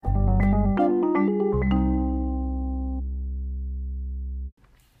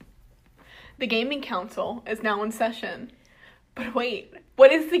The Gaming Council is now in session. But wait,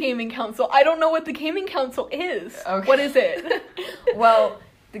 what is the Gaming Council? I don't know what the Gaming Council is. Okay. What is it? Well,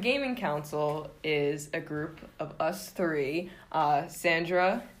 the Gaming Council is a group of us three.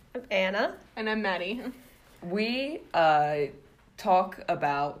 Sandra. I'm Anna. And I'm Maddie. We talk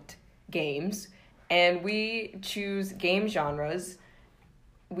about games, and we choose game genres.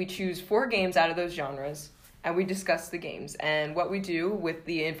 We choose 4 games out of those genres, and we discuss the games. And what we do with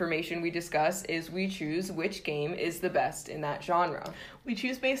the information we discuss is we choose which game is the best in that genre. We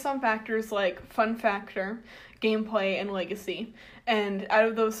choose based on factors like fun factor, gameplay, and legacy. And out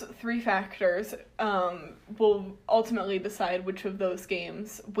of those 3 factors, we'll ultimately decide which of those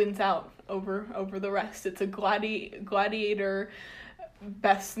games wins out over the rest. It's a gladiator,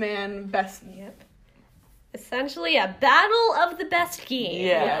 best man, best... Yep. Essentially a battle of the best game.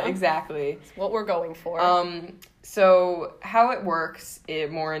 Yeah, exactly. That's what we're going for. So how it works,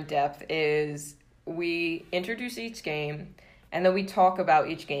 more in depth, is we introduce each game, and then we talk about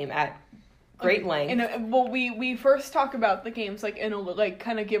each game at great length. We first talk about the games,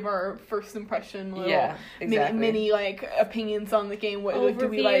 kind of give our first impression, mini, opinions on the game. What do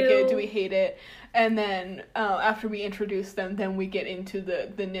we like it? Do we hate it? And then after we introduce them, then we get into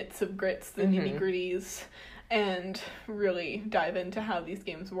the nits of grits, the nitty-gritties, and really dive into how these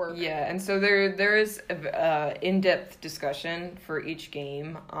games work. Yeah, and so there is in-depth discussion for each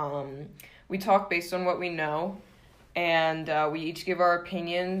game. We talk based on what we know, and we each give our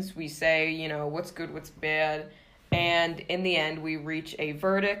opinions. We say, what's good, what's bad, and in the end, we reach a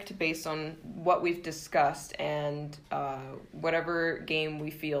verdict based on what we've discussed, and whatever game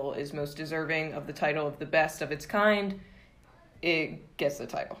we feel is most deserving of the title of the best of its kind, it gets the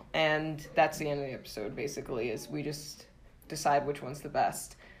title. And that's the end of the episode, basically, is we just decide which one's the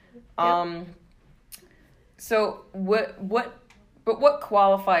best. Yep. So what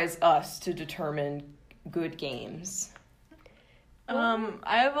qualifies us to determine good games? I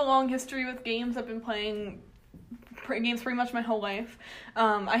have a long history with games. I've been playing games pretty much my whole life.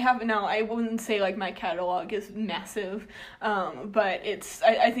 I wouldn't say my catalog is massive, but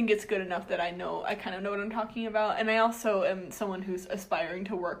I think it's good enough that I kind of know what I'm talking about, and I also am someone who's aspiring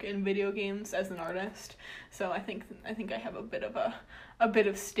to work in video games as an artist, so I think I have a bit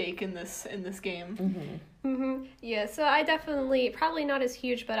of stake in this game. Mm-hmm. Mm-hmm. Yeah, so I definitely, probably not as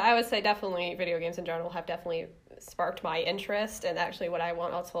huge, but I would say definitely video games in general have definitely sparked my interest, and actually what I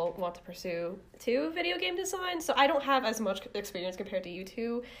want to pursue too, video game design. So I don't have as much experience compared to you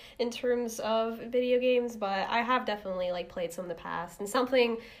two in terms of video games, but I have definitely played some in the past, and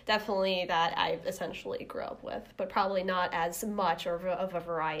something definitely that I essentially grew up with, but probably not as much of a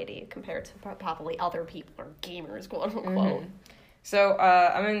variety compared to probably other people or gamers, quote unquote. Mm-hmm. So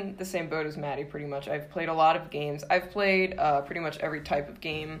I'm in the same boat as Maddie pretty much. I've played a lot of games. I've played pretty much every type of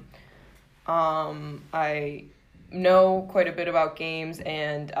game. I know quite a bit about games,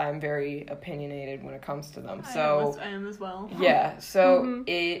 and I'm very opinionated when it comes to them. So I am as well. Yeah. So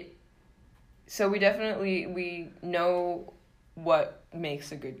So we know what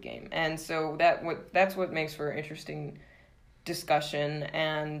makes a good game, and so that's what makes for interesting discussion,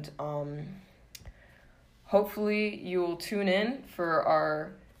 and hopefully you'll tune in for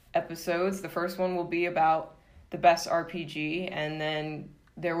our episodes. The first one will be about the best RPG, and then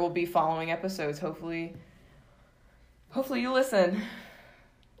there will be following episodes. Hopefully you listen.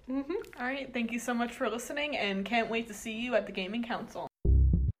 All right, thank you so much for listening, and can't wait to see you at the Gaming Council.